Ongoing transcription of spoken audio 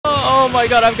Oh my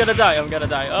god, I'm gonna die. I'm gonna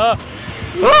die.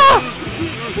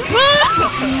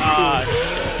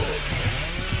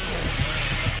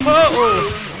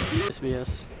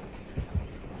 SBS.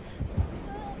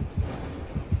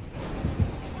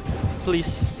 Please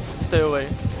stay away.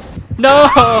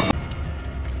 No!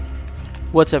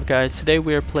 What's up guys, today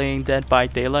we are playing Dead by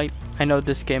Daylight. I know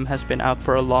this game has been out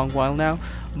for a long while now,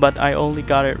 but I only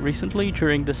got it recently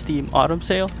during the Steam Autumn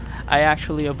Sale. I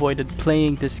actually avoided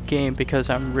playing this game because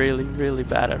I'm really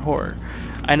bad at horror.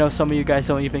 I know some of you guys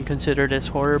don't even consider this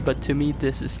horror, but to me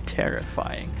this is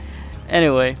terrifying.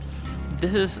 Anyway,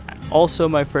 this is also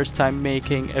my first time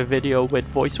making a video with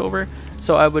voiceover,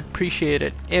 so I would appreciate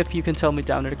it if you can tell me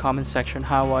down in the comment section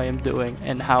how I am doing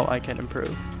and how I can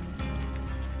improve.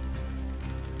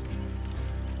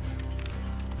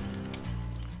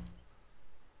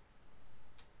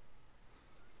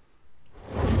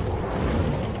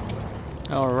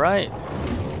 Alright.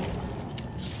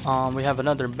 We have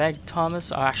another Meg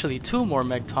Thomas, actually two more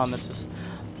Meg Thomases,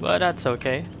 but that's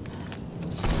okay.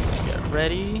 Let's get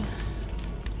ready.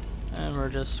 And we're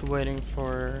just waiting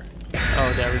for...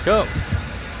 Oh, there we go.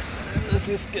 Let's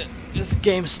just get this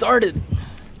game started.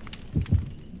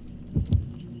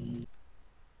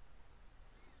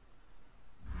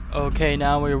 Okay,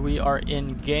 now we are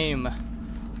in game.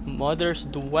 Mother's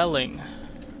Dwelling.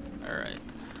 Alright.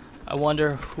 I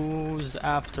wonder who's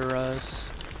after us.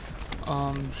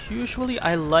 Usually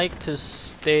I like to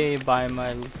stay by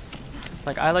my...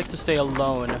 I like to stay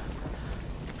alone.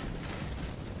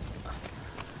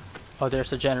 Oh,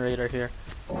 there's a generator here.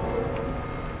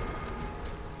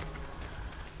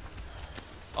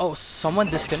 Oh, someone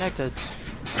disconnected.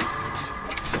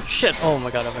 Shit! Oh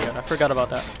my god, I forgot about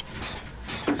that.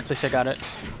 At least I got it.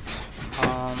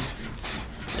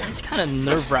 It's kind of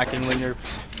nerve-wracking when you're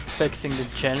fixing the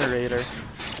generator.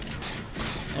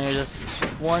 And you just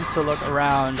want to look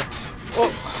around.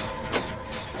 Oh!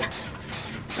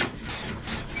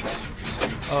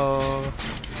 Oh.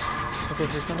 Okay,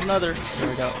 here comes another. There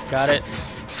we go. Got it.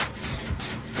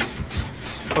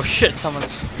 Oh shit,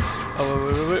 someone's...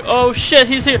 Oh, wait. Oh shit,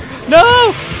 he's here!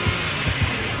 No!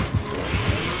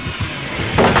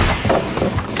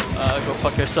 Go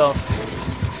fuck yourself.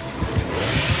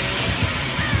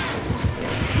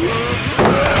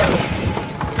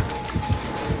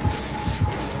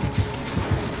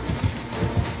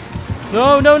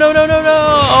 No!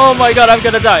 Oh my god, I'm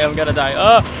gonna die.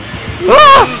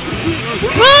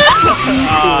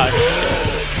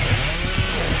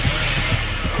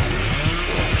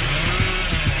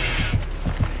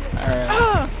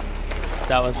 Alright.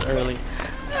 That was early.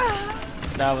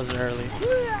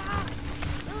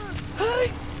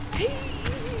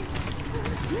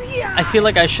 I feel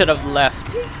like I should have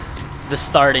left the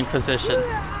starting position.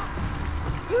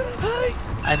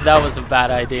 And that was a bad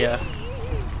idea.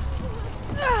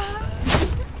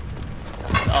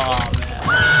 Oh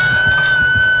man.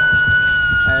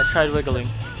 I tried wiggling.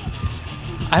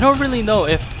 I don't really know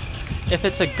if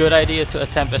it's a good idea to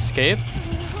attempt escape,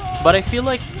 but I feel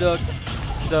like the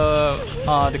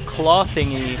claw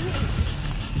thingy,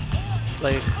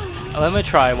 let me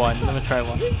try one.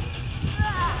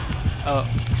 Oh,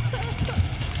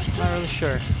 not really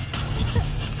sure.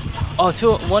 Oh,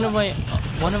 one of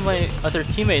my other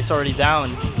teammates already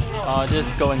down. Oh, this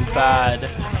is going bad.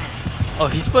 Oh,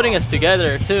 he's putting us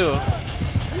together too.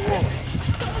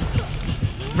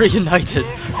 Reunited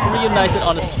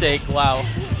on a stake. Wow.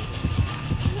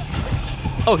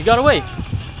 Oh, he got away.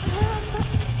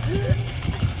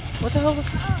 What the hell was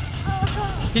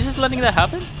that? He's just letting that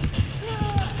happen?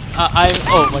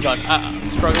 Oh my god.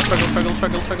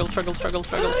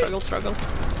 Struggle.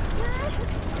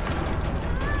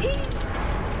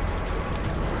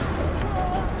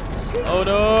 Oh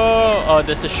no! Oh,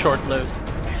 this is short-lived.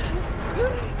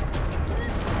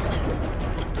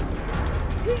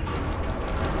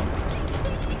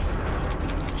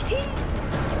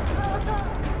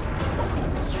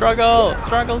 Struggle,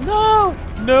 no!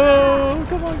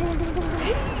 Come on.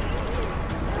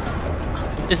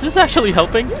 Is this actually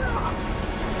helping?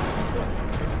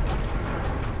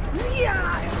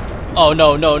 Oh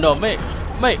no, mate,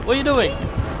 what are you doing?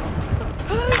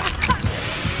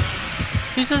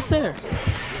 He's just there.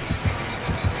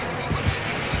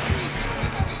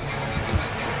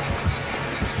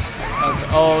 Okay.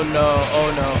 Oh no.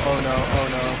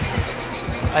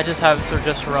 I just have to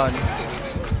just run.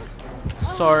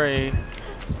 Sorry.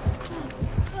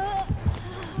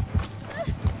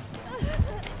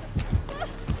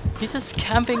 He's just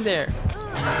camping there.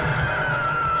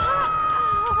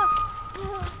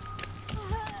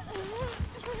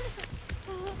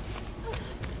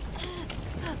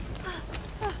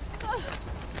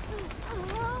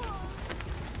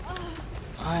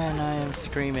 And I am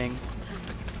screaming.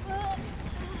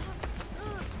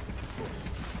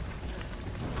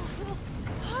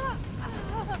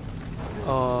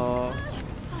 Oh,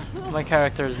 my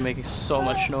character is making so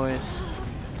much noise.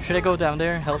 Should I go down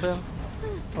there and help him?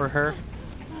 Or her?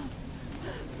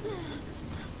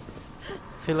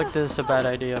 I feel like this is a bad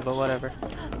idea, but whatever.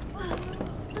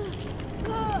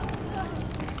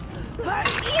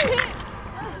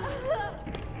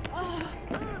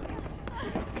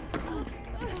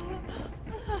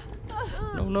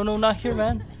 No, no, not here,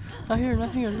 man. Not here,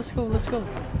 not here. Let's go, let's go.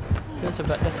 That's a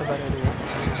bad idea.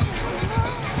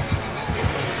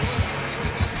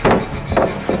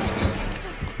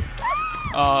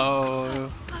 Oh,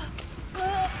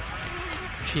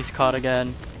 she's caught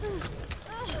again.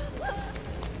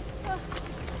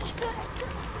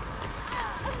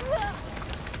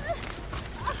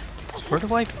 Where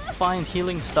do I find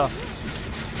healing stuff?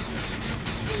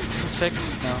 Is this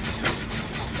fixed? No.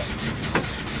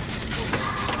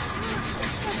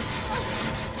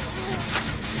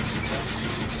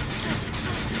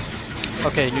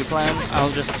 Okay, new plan.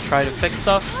 I'll just try to fix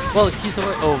stuff. Well, he's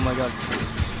away. Oh my god.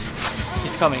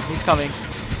 He's coming. He's coming.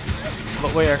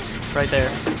 But where? Right there.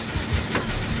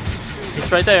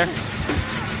 He's right there.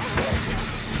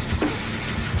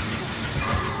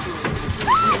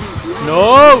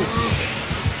 No!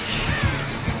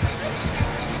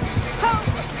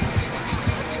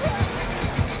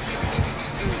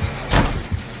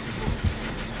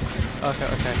 Okay,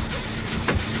 okay.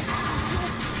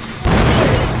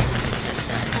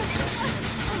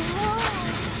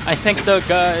 I think the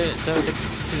guy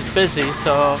is busy,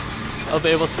 so I'll be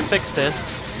able to fix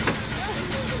this.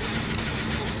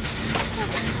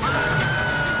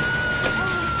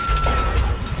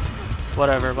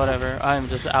 Whatever, whatever. I'm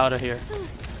just out of here.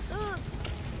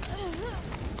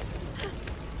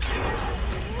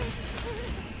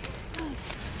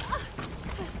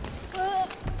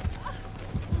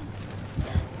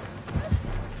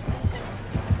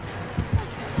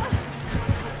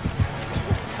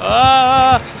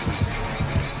 Ah!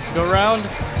 Go around.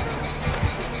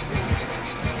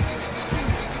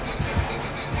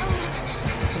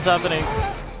 What's happening?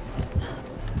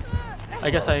 I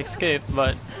guess I escaped,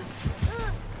 but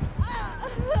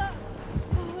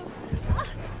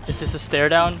is this a stare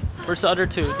down? Where's the other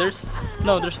two? There's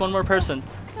one more person.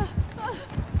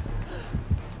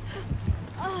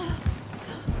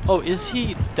 Oh, is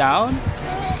he down?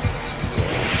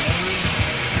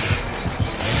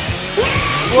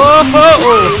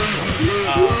 Whoa!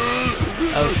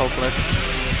 That was hopeless.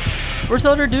 Where's the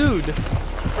other dude?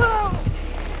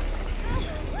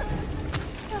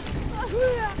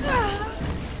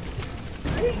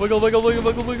 Wiggle, wiggle, wiggle,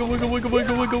 wiggle, wiggle, wiggle, wiggle,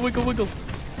 wiggle, wiggle, wiggle, wiggle.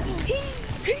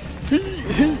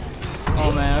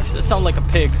 Oh man, I sound like a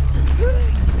pig.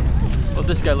 Oh,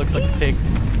 this guy looks like a pig.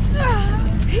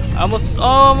 Almost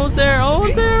there,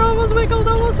 almost there, almost wiggled,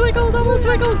 almost wiggled, almost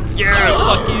wiggled. Yeah,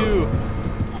 fuck you.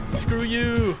 Screw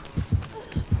you.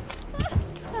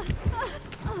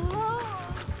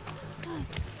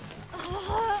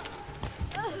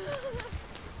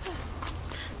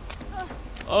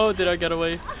 Oh, did I get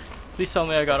away? Please tell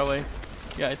me I got away.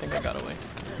 Yeah, I think I got away.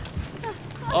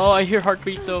 Oh, I hear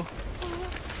heartbeat though.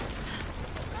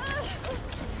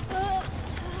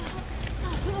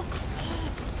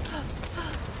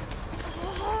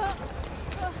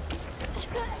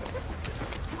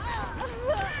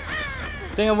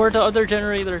 Damn, where are the other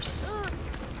generators?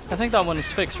 I think that one is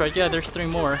fixed, right? Yeah, there's 3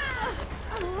 more.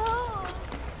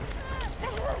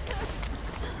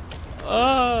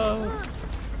 Oh.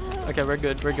 Okay, we're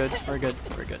good, we're good, we're good,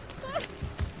 we're good.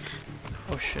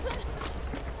 Oh shit.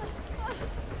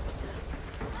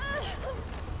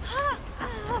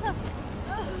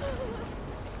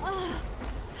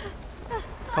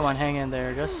 Come on, hang in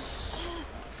there. Let's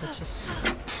just.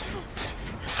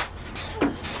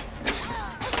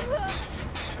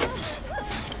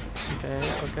 Okay,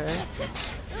 okay.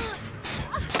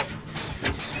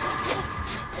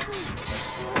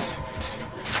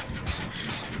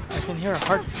 I can hear a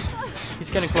heart. He's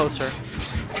getting closer.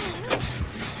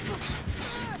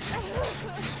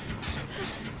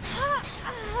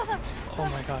 Oh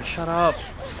my god, shut up.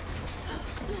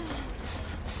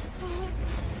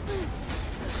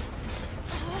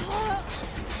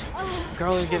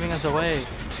 Girl, you're giving us away.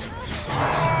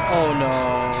 Oh no,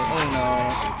 oh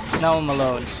no. Now I'm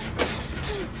alone.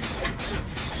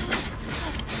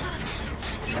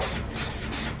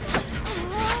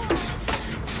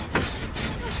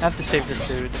 I have to save this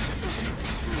dude.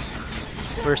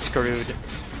 We're screwed.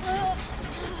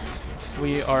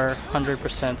 We are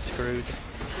 100% screwed.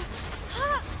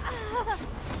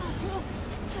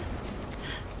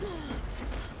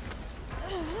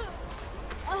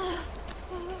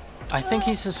 I think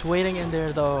he's just waiting in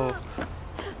there though.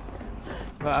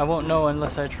 But I won't know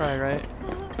unless I try, right?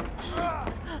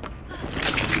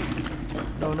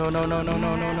 No, no, no, no, no,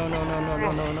 no, no, no, no, no,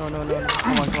 no, no, no, no, no, no.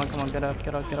 Come on, come on, come on. Get up,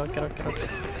 get up, get up, get up, get up.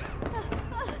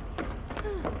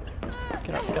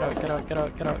 Get up, get up, get up, get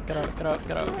up, get up, get up, get up,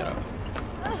 get up, get up.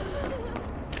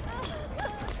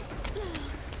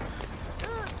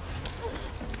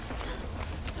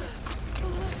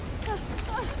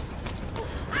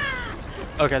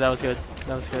 Okay, that was good.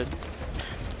 That was good.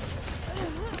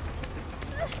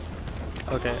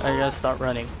 Okay, I gotta start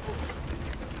running.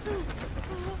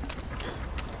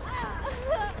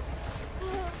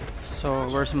 So,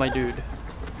 where's my dude?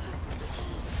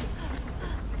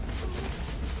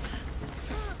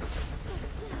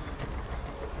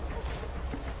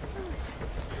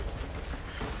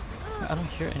 I don't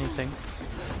hear anything.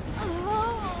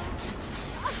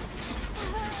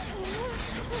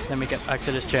 Let me get back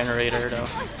to this generator though.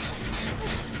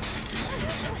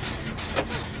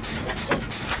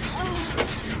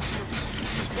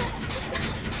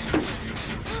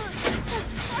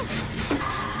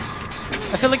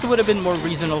 I feel like it would have been more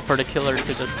reasonable for the killer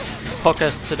to just hook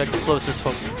us to the closest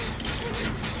hook.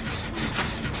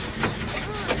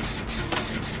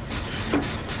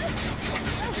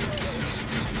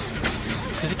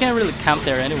 Because you can't really camp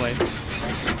there anyway.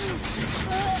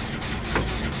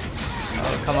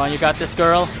 Oh, come on, you got this,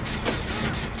 girl.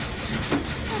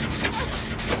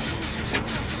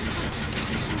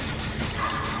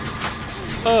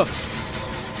 Oh.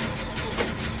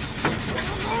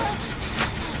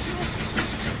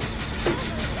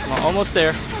 Come on, almost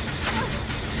there.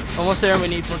 Almost there. We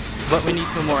need, but we need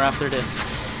 2 more after this.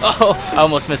 Oh, I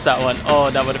almost missed that one. Oh,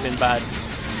 that would have been bad.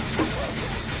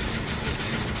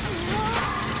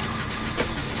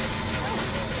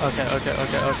 Okay, okay,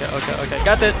 okay, okay, okay, okay.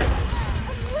 Got it.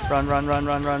 Run, run, run,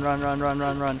 run, run, run, run, run,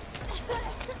 run, run.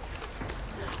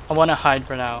 I want to hide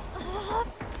for now.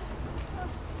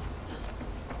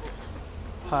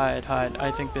 Hide, hide.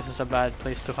 I think this is a bad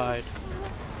place to hide.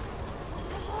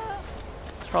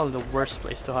 It's probably the worst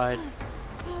place to hide.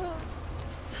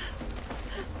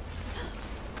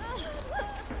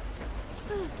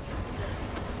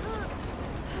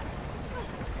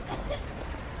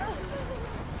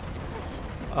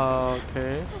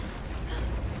 Okay.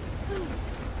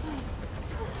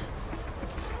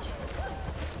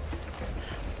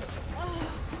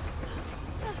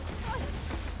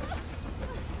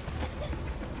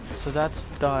 So that's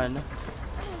done.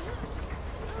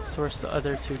 So where's the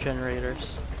other 2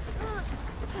 generators?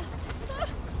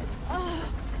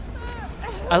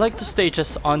 I like to stay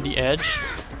just on the edge.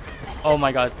 Oh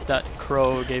my god, that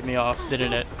crow gave me off,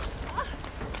 didn't it?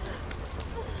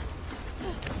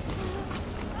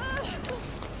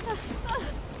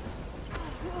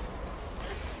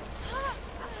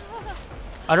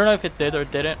 I don't know if it did or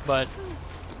didn't, but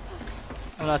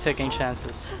I'm not taking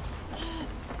chances.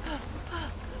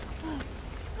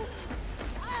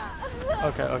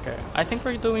 Okay, okay. I think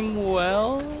we're doing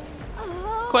well?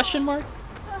 Question mark?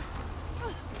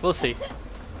 We'll see.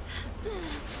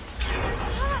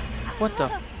 What the?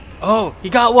 Oh, he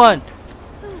got one!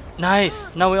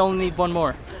 Nice! Now we only need 1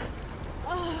 more.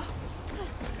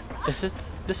 Is it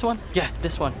this one? Yeah,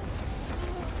 this one.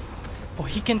 Oh,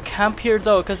 he can camp here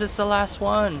though, because it's the last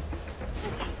one.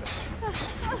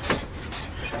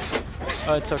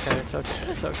 Oh, it's okay, it's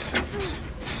okay, it's okay.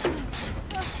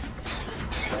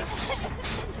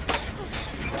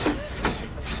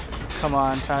 Come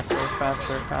on, faster,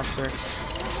 faster, faster.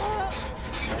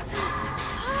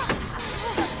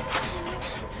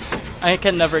 I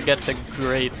can never get the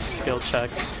great skill check.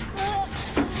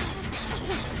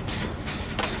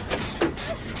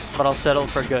 But I'll settle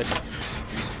for good.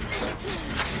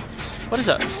 What is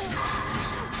that?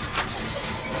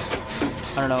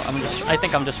 I don't know, I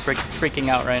think I'm just freaking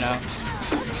out right now.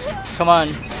 Come on.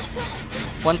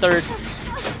 1/3.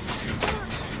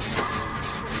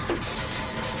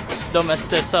 Don't mess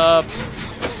this up.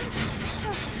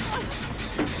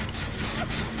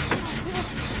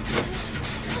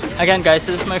 Again, guys,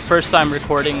 this is my first time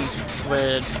recording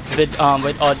with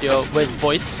audio, with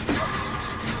voice.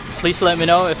 Please let me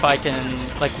know if I can,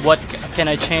 like, what can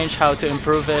I change, how to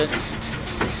improve it.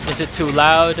 Is it too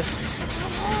loud?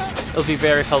 It'll be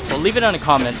very helpful. Leave it in the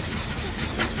comments.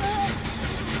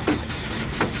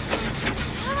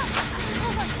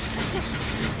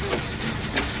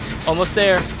 Almost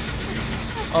there.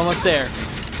 Almost there.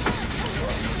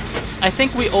 I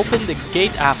think we opened the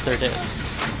gate after this.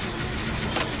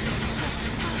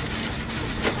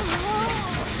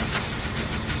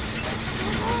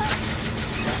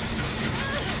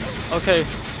 Okay,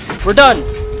 we're done.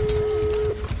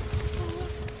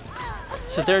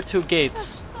 So there are two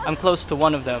gates. I'm close to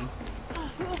one of them.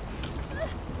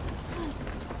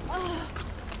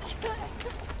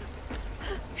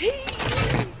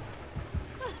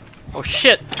 Oh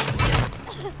shit!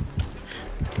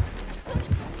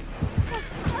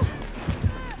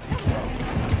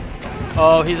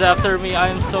 Oh, he's after me. I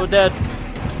am so dead.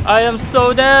 I am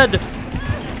so dead!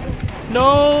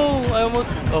 No! I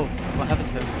almost... Oh, what happened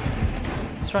to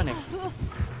him? He's running.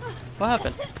 What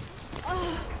happened?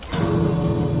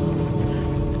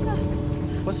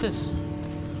 What's this?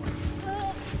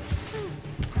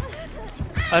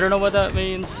 I don't know what that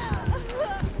means.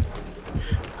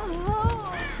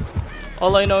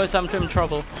 All I know is I'm in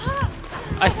trouble.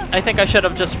 I think I should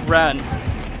have just ran.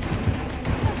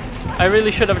 I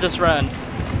really should have just ran.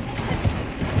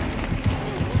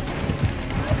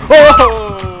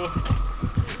 Oh!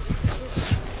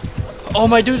 Oh,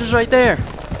 my dude is right there.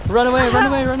 Run away, run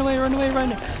away, run away, run away,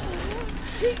 run.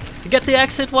 Get the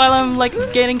exit while I'm like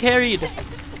getting carried.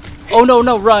 Oh no,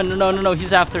 no, run. No, no, no,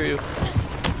 he's after you.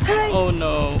 Oh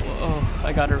no. Oh,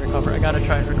 I gotta recover. I gotta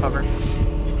try and recover.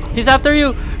 He's after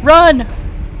you! Run!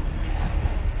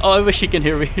 Oh, I wish he can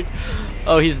hear me.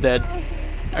 Oh, he's dead.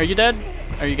 Are you dead?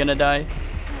 Are you gonna die?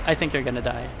 I think you're gonna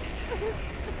die.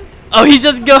 Oh, he's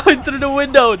just going through the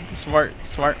window! Smart,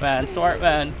 smart man, smart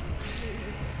man.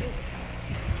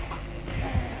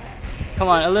 Come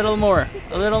on, a little more,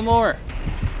 a little more.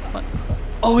 What?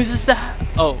 Oh, is this that?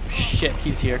 Oh, shit,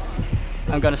 he's here.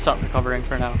 I'm gonna stop recovering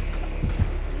for now.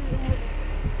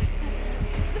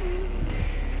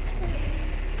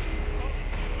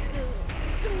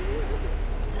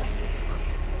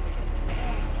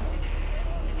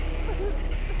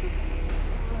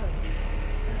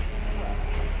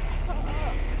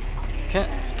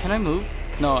 Can I move?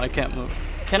 No, I can't move.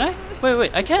 Can I? Wait,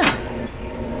 wait, I can.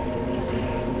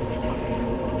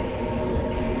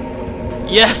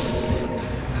 Yes.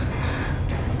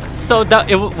 So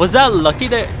that was that lucky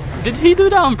that did he do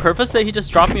that on purpose that he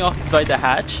just dropped me off by the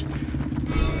hatch?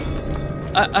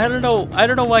 I don't know. I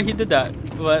don't know why he did that,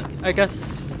 but I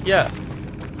guess yeah.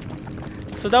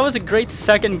 So that was a great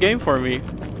second game for me.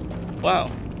 Wow.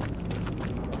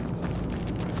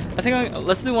 I think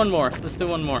let's do one more. Let's do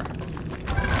one more.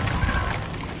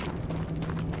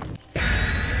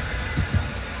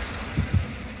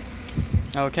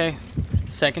 Okay,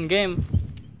 second game.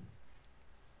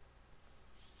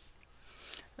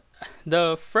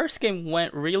 The first game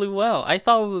went really well. I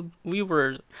thought we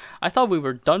were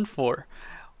done for.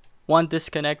 One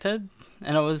disconnected,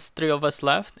 and it was 3 of us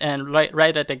left. And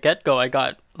right at the get go, I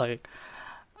got.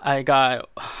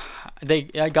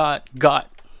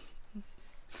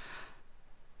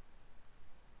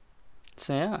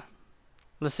 So yeah,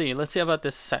 let's see about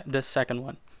this second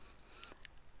one.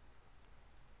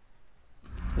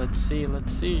 Let's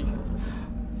see.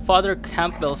 Father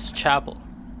Campbell's Chapel.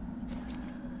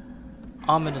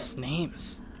 Ominous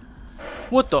names.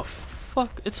 What the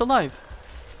fuck? It's alive.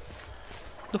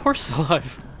 The horse is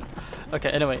alive. Okay,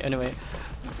 anyway.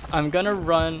 I'm gonna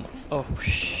run. Oh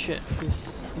shit,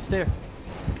 he's there.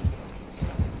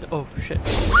 Oh shit.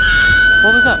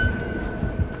 What was that?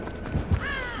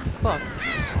 Fuck.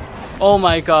 Oh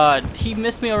my god. He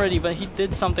missed me already, but he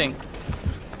did something.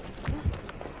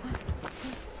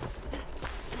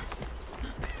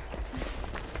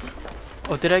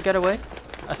 Oh, did I get away?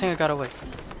 I think I got away.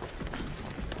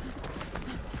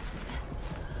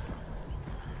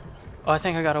 Oh, I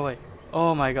think I got away.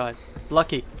 Oh my god.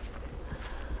 Lucky.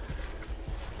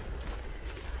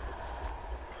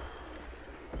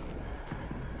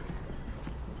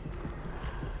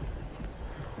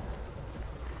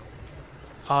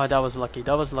 Oh, that was lucky.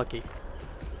 That was lucky.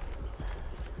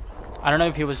 I don't know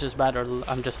if he was just bad or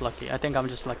I'm just lucky. I think I'm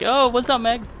just lucky. Oh, what's up,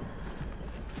 Meg?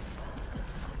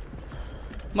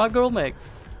 My girl, Meg.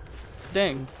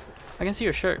 Dang. I can see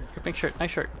your shirt. Your pink shirt.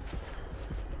 Nice shirt.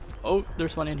 Oh,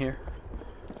 there's one in here.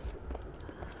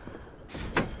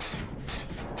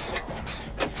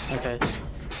 Okay.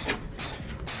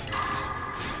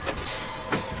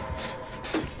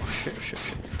 Oh, shit.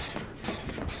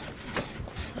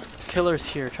 Killer's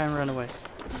here. Try and run away.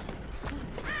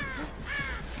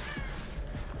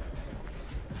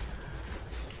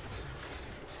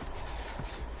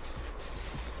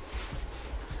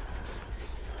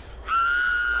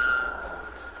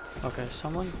 Okay,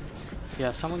 someone?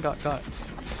 Yeah, someone got.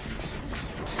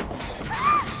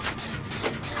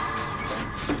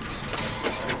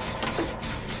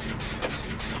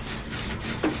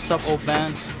 What's up, old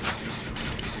man?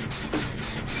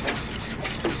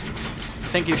 I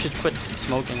think you should quit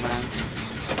smoking, man.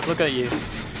 Look at you.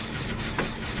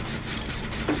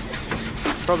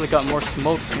 Probably got more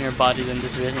smoke in your body than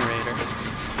this generator.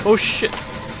 Oh shit!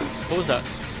 What was that?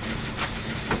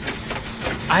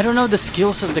 I don't know the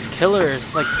skills of the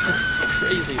killers. Like, this is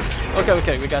crazy. Okay,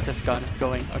 okay, we got this gun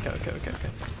going. Okay, okay, okay, okay.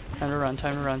 Time to run,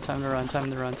 time to run, time to run, time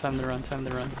to run, time to run, time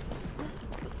to run.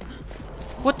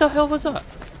 What the hell was that?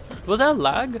 Was that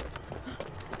lag?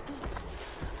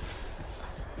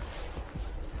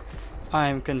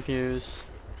 I'm confused.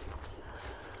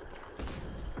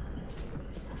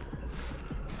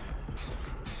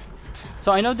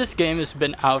 So I know this game has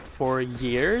been out for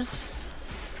years,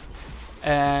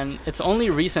 and it's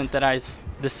only recent that I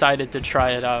decided to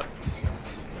try it out.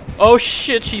 Oh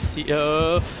shit, she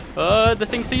the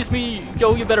thing sees me.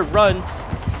 Yo, you better run.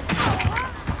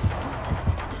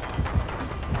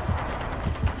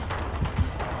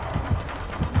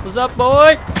 What's up,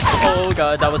 boy? Oh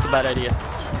god, that was a bad idea.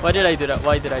 Why did I do that?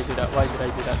 Why did I do that? Why did I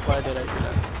do that? Why did I do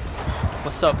that?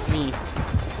 What's up, me?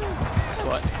 Guess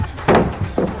what?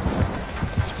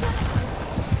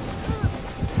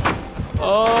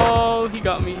 Oh, he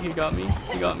got me, he got me,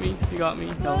 he got me, he got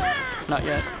me. No, not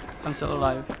yet. I'm still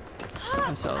alive.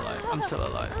 I'm still alive. I'm still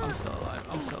alive. I'm still alive.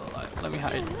 I'm still alive. Let me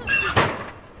hide.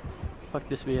 Fuck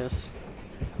this BS.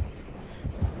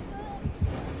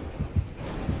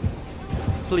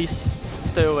 Please,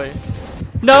 stay away.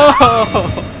 No!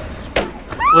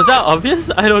 Was that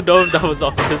obvious? I don't know if that was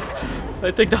obvious.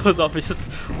 I think that was obvious.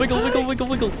 Wiggle, wiggle, wiggle,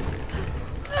 wiggle.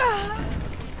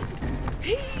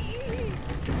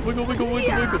 Wiggle, wiggle,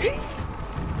 wiggle, wiggle.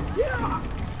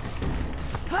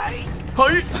 Hi!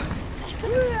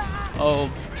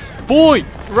 Oh, boy!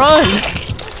 Run!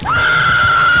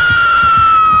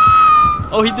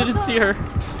 Oh, he didn't see her.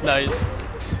 Nice.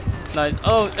 Nice.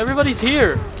 Oh, everybody's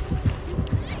here.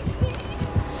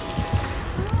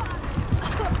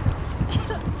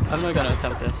 I'm not gonna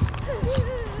attempt this.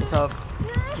 What's up?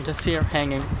 I'm just here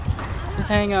hanging. Just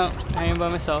hanging out. Hanging by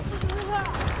myself.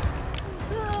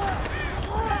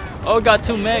 Oh, got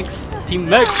 2 megs. Team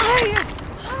Meg.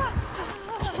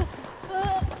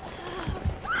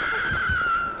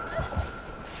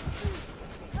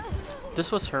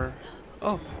 This was her.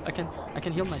 Oh, I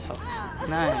can heal myself.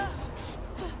 Nice.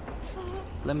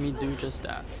 Let me do just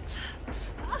that.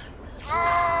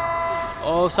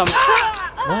 Oh, some.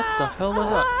 What the hell was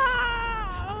that?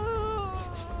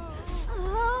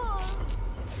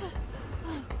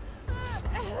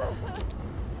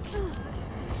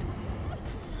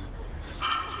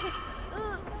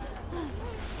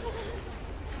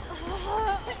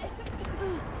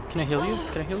 Can I heal you?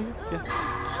 Can I heal you? Yeah.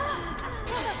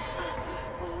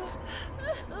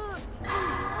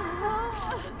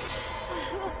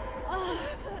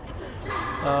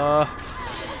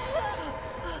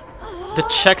 The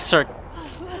checks are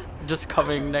just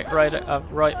coming right,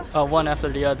 one after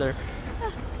the other.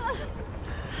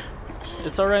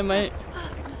 It's alright, mate.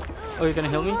 Oh, you're gonna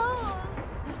heal me?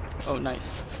 Oh,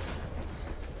 nice.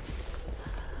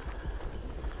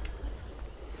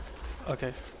 Okay,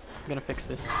 I'm gonna fix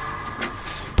this.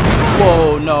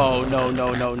 Whoa, no, no,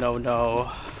 no, no, no,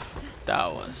 no.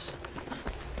 That was...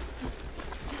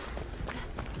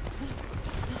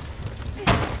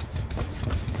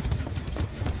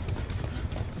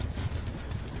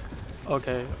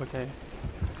 Okay, okay.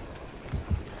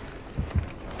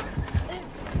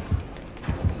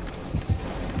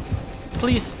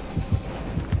 Please.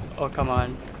 Oh, come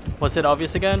on. Was it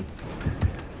obvious again?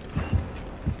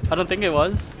 I don't think it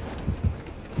was.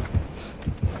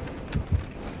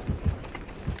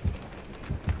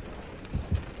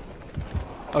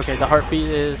 Okay, the heartbeat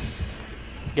is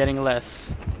getting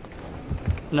less.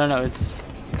 No, no, it's...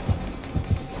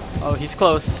 Oh, he's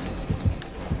close.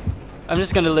 I'm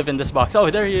just gonna live in this box. Oh,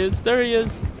 there he is. There he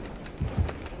is.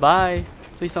 Bye.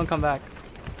 Please don't come back.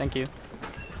 Thank you.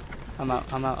 I'm out.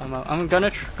 I'm out. I'm out. I'm gonna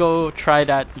go try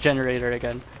that generator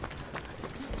again.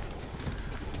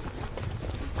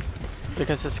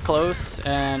 Because it's close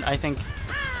and I think...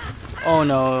 Oh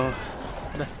no.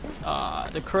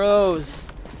 The crows.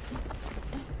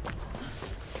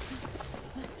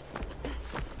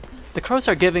 The crows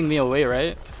are giving me away,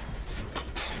 right?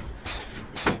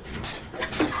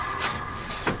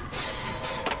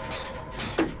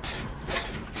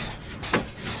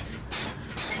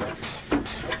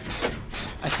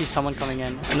 I see someone coming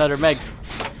in. Another Meg.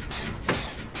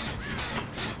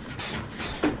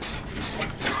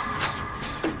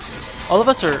 All of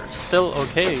us are still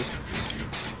okay.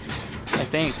 I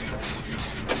think.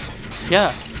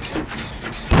 Yeah.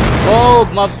 Oh,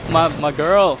 my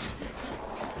girl.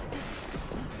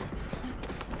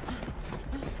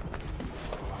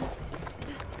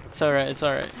 It's alright, it's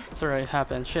alright. It's alright,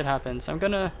 happens. Shit happens. I'm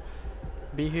gonna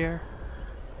be here.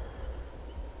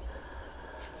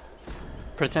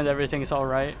 Pretend everything's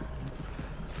alright.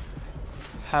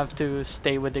 have to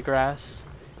stay with the grass,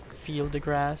 feel the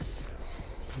grass,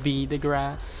 be the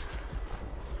grass.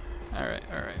 Alright,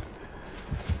 alright.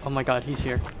 Oh my god, he's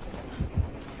here.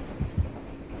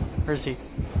 Where is he?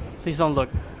 Please don't look.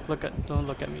 Don't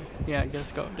look at me. Yeah,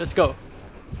 just go. Just go.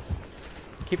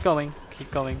 Keep going.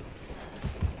 Keep going.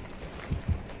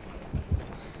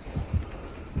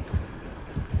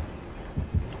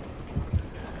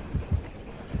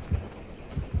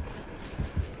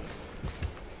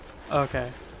 Okay.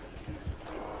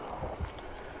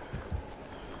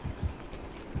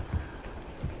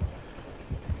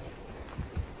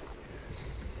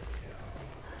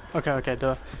 Okay, okay,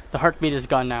 the heartbeat is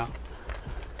gone now.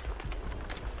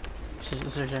 Yeah,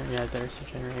 there's a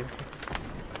generator.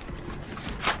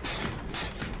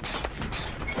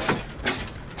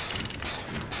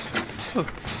 Ooh.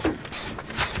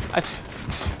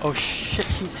 Oh shit,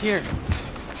 he's here.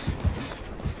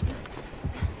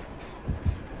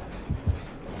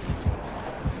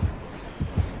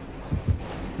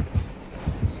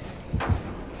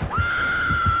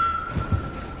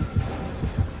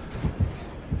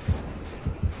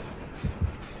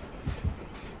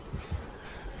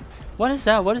 What is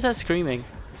that? What is that screaming?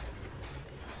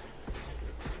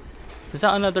 Is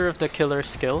that another of the killer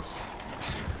skills?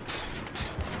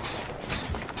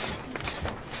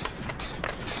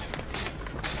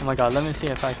 Oh my god, let me see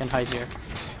if I can hide here.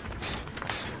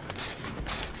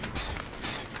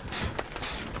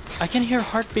 I can hear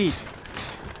heartbeat.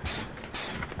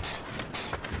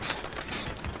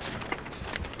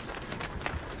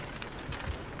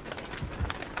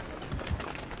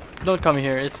 Don't come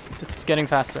here, it's getting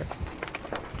faster.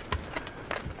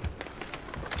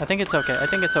 I think it's okay. I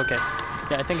think it's okay.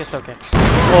 Yeah, I think it's okay.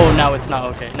 Oh, now it's not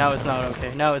okay. Now it's not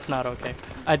okay. Now it's not okay.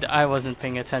 I wasn't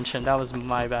paying attention. That was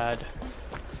my bad.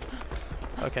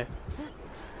 Okay.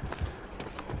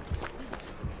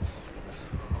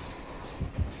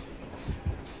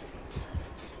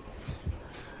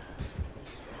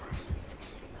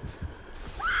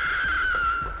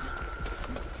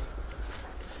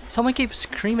 Someone keeps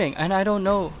screaming and I don't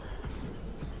know.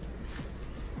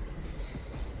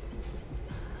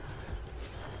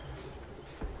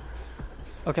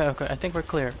 Okay, okay, I think we're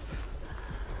clear.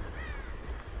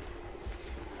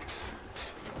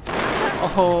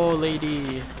 Oh, lady.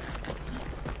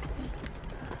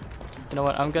 You know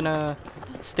what? I'm gonna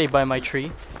stay by my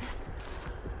tree.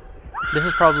 This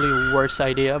is probably a worse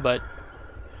idea, but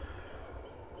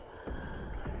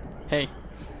hey,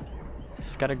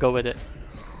 just gotta go with it.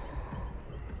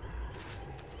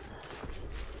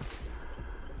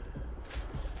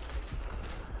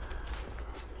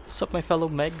 What's up, my fellow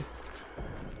Meg?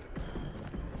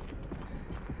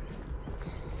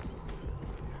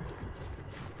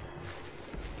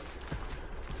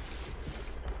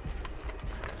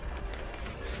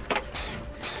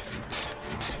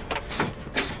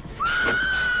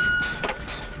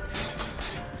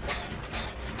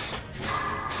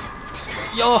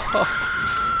 Yo!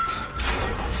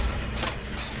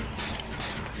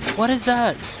 What is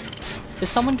that? Is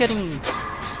someone getting...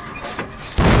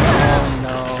 Oh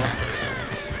no.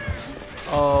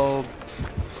 Oh,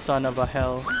 son of a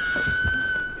hell.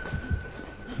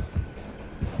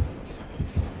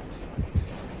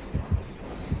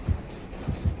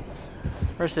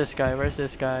 Where's this guy? Where's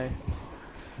this guy?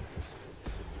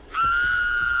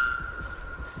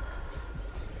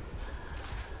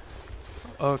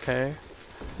 Okay.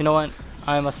 You know what?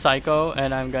 I'm a psycho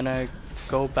and I'm gonna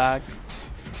go back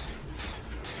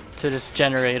to this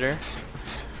generator.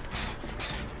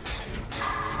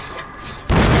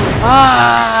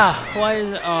 Ah! Why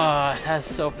is it? Oh,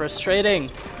 that's so frustrating.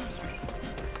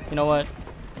 You know what?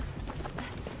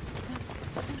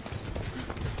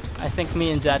 I think me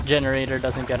and that generator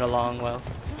doesn't get along well.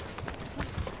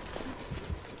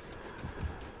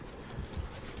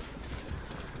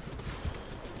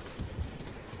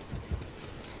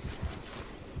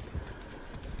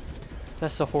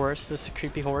 That's a horse. That's a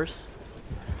creepy horse.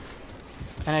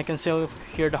 And I can still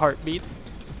hear the heartbeat.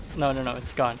 No, no, no,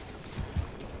 it's gone.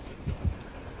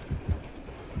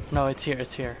 No, it's here,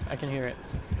 it's here. I can hear it.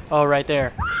 Oh, right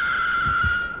there.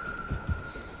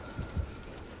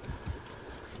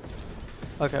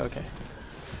 Okay, okay.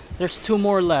 There's 2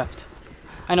 more left.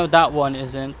 I know that one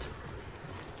isn't.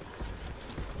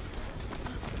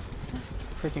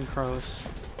 Freaking crows.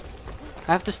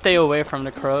 I have to stay away from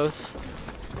the crows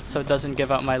so it doesn't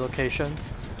give out my location.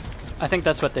 I think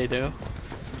that's what they do.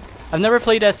 I've never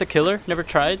played as the killer, never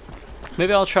tried.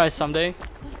 Maybe I'll try someday.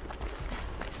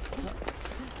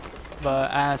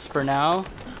 But as for now,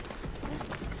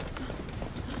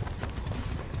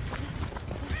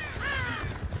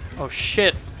 oh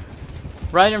shit.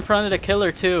 Right in front of the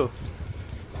killer too.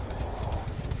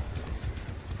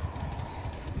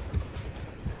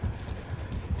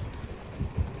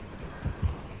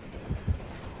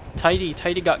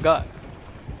 Tidy got.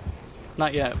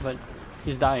 Not yet, but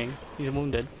he's dying. He's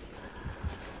wounded.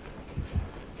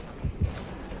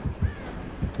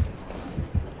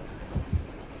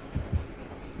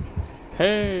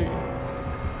 Hey!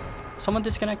 Someone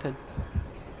disconnected.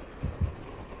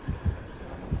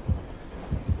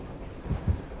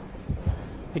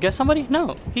 You get somebody?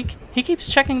 No. He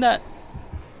keeps checking that.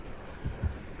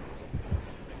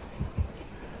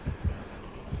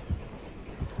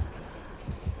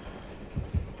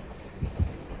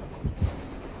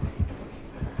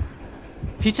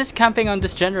 He's just camping on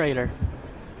this generator.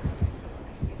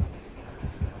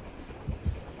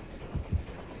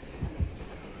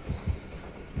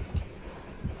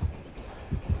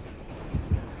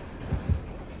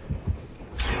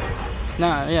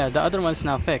 Nah, yeah, the other one's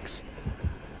now fixed.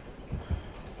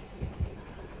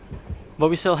 But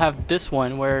we still have this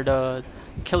one where the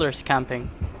killer's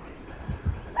camping.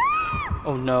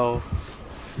 Oh no.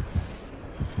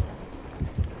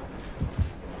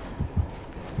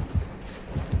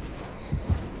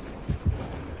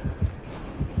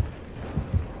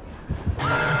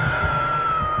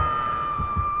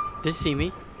 Did he see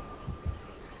me?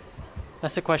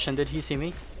 That's the question. Did he see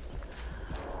me?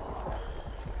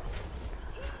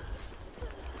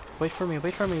 Wait for me,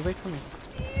 wait for me, wait for me.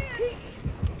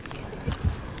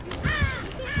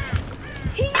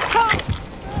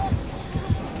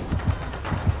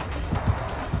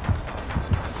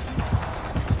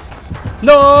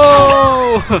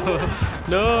 No!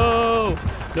 No!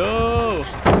 No!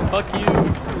 Fuck you!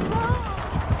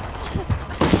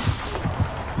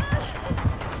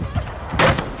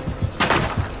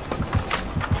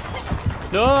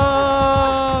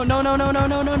 No! No! No! No! No!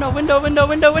 No! No! No! Window! Window!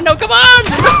 Window! Window! Come on!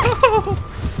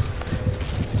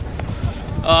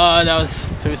 Oh, that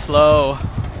was too slow.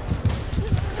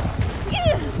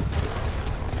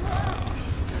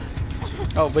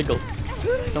 Oh, wiggle!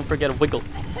 Don't forget a wiggle.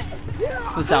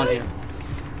 Who's down here?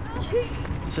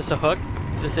 Is this a hook?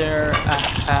 Is there a...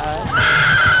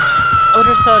 Oh,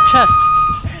 there's a chest.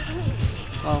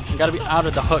 Oh, you gotta be out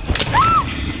of the hook.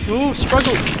 Ooh,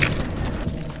 struggle!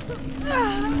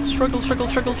 Struggle, struggle,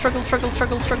 struggle, struggle, struggle,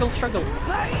 struggle, struggle, struggle.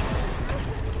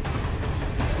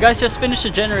 Guys, just finish the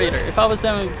generator. If I was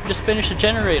them, I'd just finish the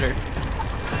generator.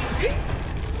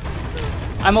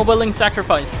 I'm a willing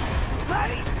sacrifice.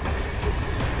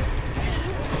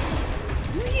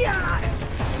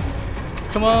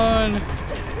 Come on.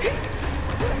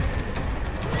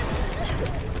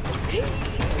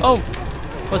 Oh,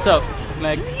 what's up,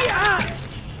 Meg?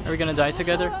 Are we gonna die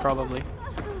together? Probably.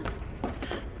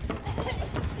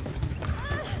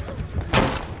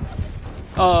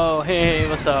 Oh, hey,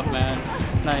 what's up, man?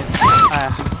 Nice.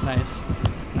 Ah, nice.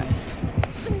 Nice.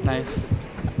 Nice.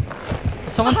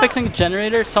 Is someone fixing the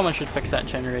generator? Someone should fix that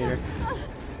generator.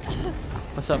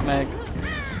 What's up, Meg?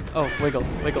 Oh, wiggle,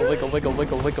 wiggle, wiggle, wiggle,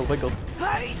 wiggle, wiggle, wiggle.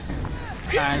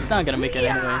 It's not gonna make it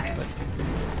anyway, but...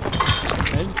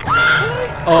 Good.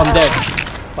 Oh, I'm dead.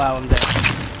 Wow, I'm dead.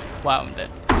 Wow, I'm dead.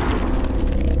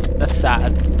 That's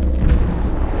sad.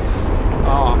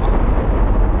 Aw.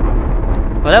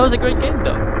 Well, that was a great game,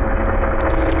 though.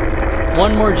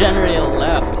 One more generator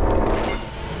left.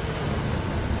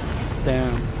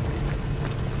 Damn.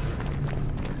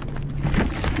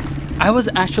 I was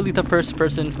actually the first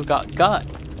person who got.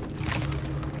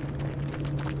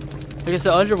 Because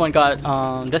the other one got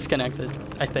disconnected,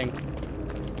 I think.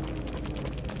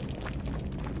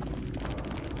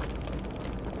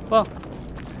 Well,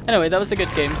 anyway, that was a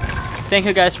good game. Thank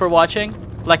you guys for watching.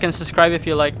 Like and subscribe if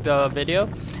you liked the video.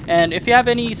 And if you have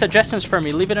any suggestions for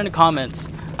me, leave it in the comments.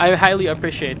 I highly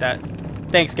appreciate that.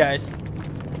 Thanks, guys.